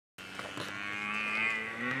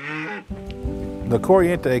The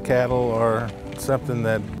Corriente cattle are something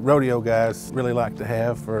that rodeo guys really like to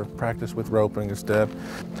have for practice with roping and stuff.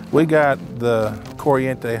 We got the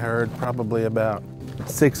Corriente herd probably about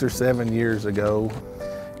 6 or 7 years ago.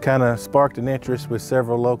 Kind of sparked an interest with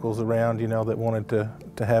several locals around, you know, that wanted to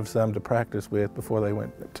have some to practice with before they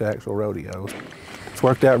went to actual rodeos. It's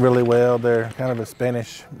worked out really well. They're kind of a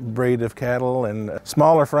Spanish breed of cattle and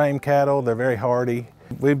smaller frame cattle. They're very hardy.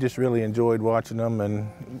 We've just really enjoyed watching them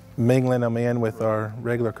and mingling them in with our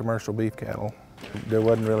regular commercial beef cattle. There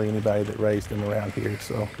wasn't really anybody that raised them around here,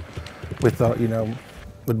 so we thought, you know,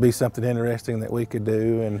 would be something interesting that we could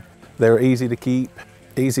do. And they're easy to keep,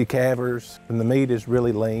 easy calvers, and the meat is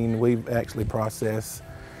really lean. We've actually processed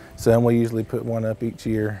some. We usually put one up each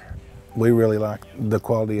year. We really like the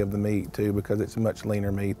quality of the meat too, because it's much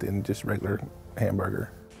leaner meat than just regular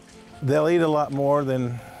hamburger. They'll eat a lot more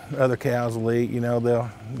than other cows will eat. You know,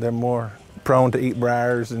 they're more prone to eat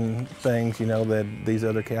briars and things, you know, that these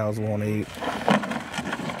other cows won't eat.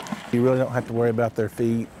 You really don't have to worry about their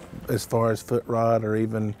feet as far as foot rot or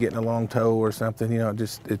even getting a long toe or something. You know,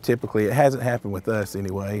 typically, it hasn't happened with us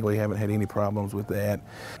anyway. We haven't had any problems with that.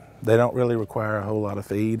 They don't really require a whole lot of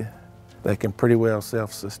feed. They can pretty well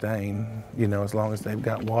self-sustain, you know, as long as they've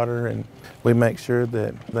got water, and we make sure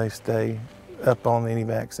that they stay up on any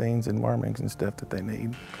vaccines and wormings and stuff that they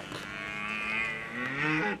need.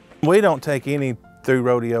 We don't take any through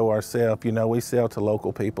rodeo ourselves. You know, we sell to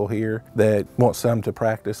local people here that want some to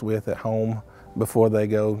practice with at home before they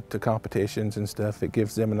go to competitions and stuff. It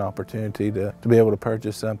gives them an opportunity to be able to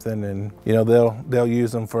purchase something, and you know, they'll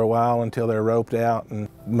use them for a while until they're roped out, and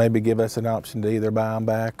maybe give us an option to either buy them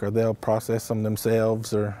back, or they'll process them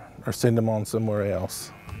themselves, or send them on somewhere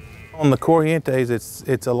else. On the Corrientes,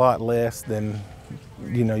 it's a lot less than,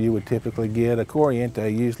 you know, you would typically get. A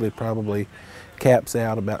Corriente usually probably caps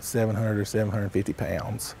out about 700 or 750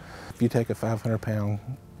 pounds. If you take a 500-pound,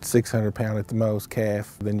 600-pound at the most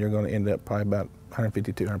calf, then you're going to end up probably about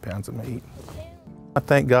 150, 200 pounds of meat. I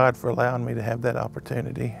thank God for allowing me to have that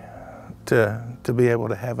opportunity to be able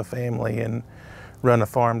to have a family and run a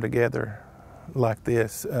farm together like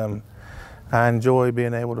this. I enjoy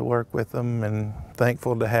being able to work with them, and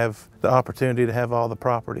thankful to have the opportunity to have all the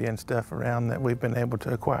property and stuff around that we've been able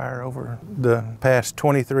to acquire over the past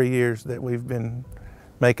 23 years that we've been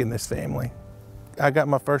making this family. I got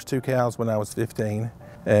my first 2 cows when I was 15,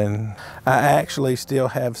 and I actually still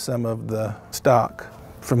have some of the stock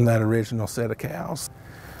from that original set of cows.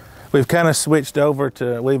 We've kind of switched over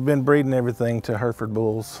we've been breeding everything to Hereford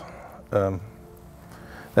bulls.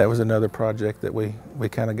 That was another project that we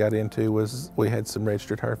kind of got into. Was we had some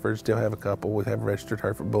registered Herefords, still have a couple. We have a registered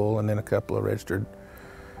Hereford bull and then a couple of registered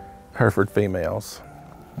Hereford females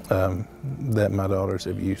that my daughters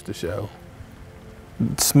have used to show.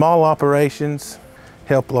 Small operations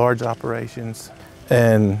help large operations,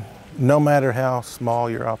 and no matter how small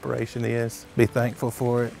your operation is, be thankful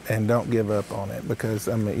for it and don't give up on it, because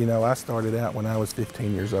I mean, you know, I started out when I was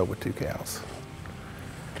 15 years old with 2 cows.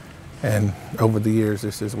 And over the years,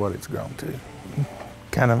 this is what it's grown to.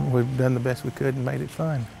 We've done the best we could and made it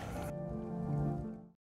fun.